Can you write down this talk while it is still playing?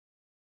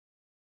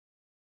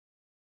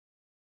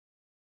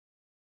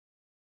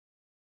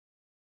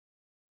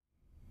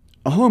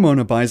A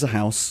homeowner buys a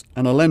house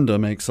and a lender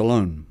makes a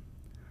loan.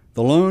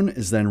 The loan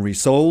is then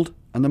resold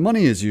and the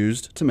money is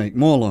used to make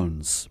more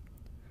loans.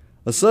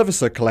 A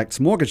servicer collects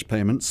mortgage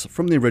payments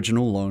from the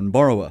original loan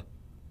borrower.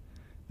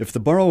 If the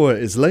borrower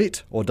is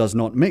late or does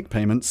not make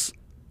payments,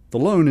 the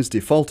loan is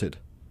defaulted.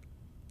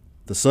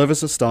 The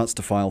servicer starts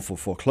to file for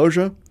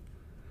foreclosure.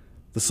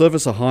 The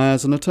servicer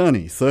hires an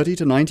attorney 30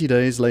 to 90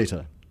 days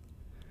later.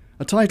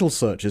 A title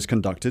search is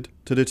conducted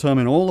to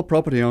determine all the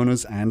property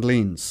owners and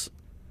liens.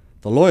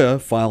 The lawyer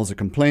files a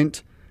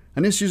complaint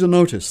and issues a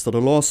notice that a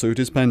lawsuit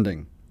is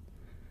pending.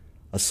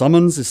 A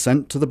summons is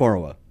sent to the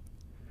borrower.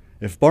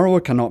 If borrower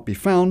cannot be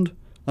found,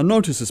 a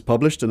notice is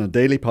published in a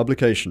daily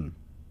publication.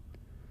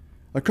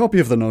 A copy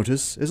of the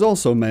notice is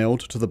also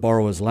mailed to the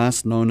borrower's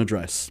last known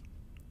address.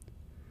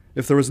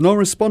 If there is no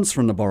response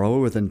from the borrower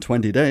within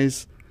 20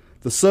 days,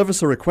 the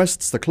servicer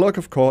requests the clerk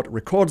of court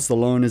records the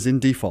loan is in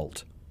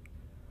default.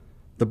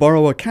 The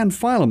borrower can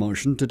file a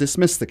motion to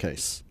dismiss the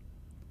case.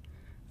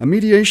 A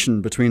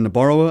mediation between the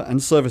borrower and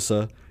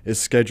servicer is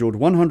scheduled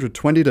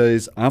 120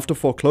 days after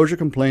foreclosure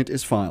complaint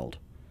is filed.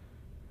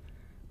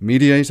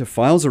 Mediator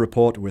files a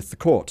report with the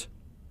court.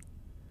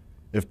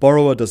 If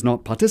borrower does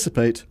not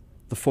participate,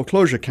 the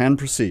foreclosure can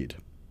proceed.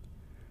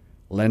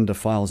 Lender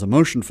files a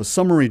motion for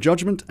summary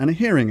judgment and a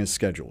hearing is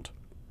scheduled.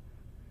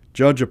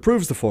 Judge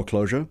approves the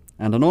foreclosure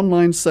and an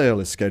online sale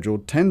is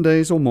scheduled 10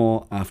 days or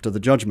more after the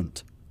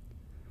judgment.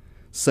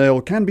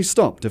 Sale can be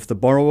stopped if the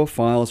borrower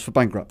files for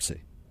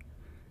bankruptcy.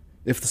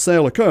 If the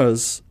sale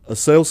occurs, a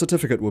sale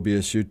certificate will be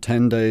issued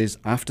 10 days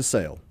after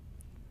sale.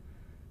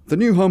 The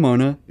new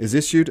homeowner is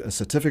issued a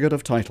certificate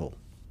of title.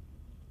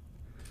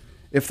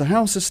 If the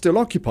house is still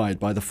occupied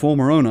by the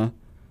former owner,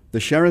 the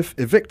sheriff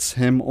evicts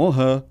him or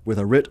her with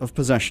a writ of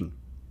possession.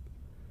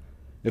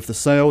 If the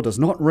sale does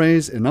not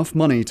raise enough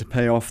money to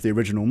pay off the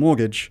original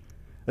mortgage,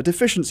 a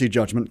deficiency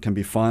judgment can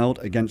be filed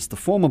against the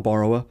former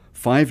borrower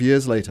 5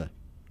 years later.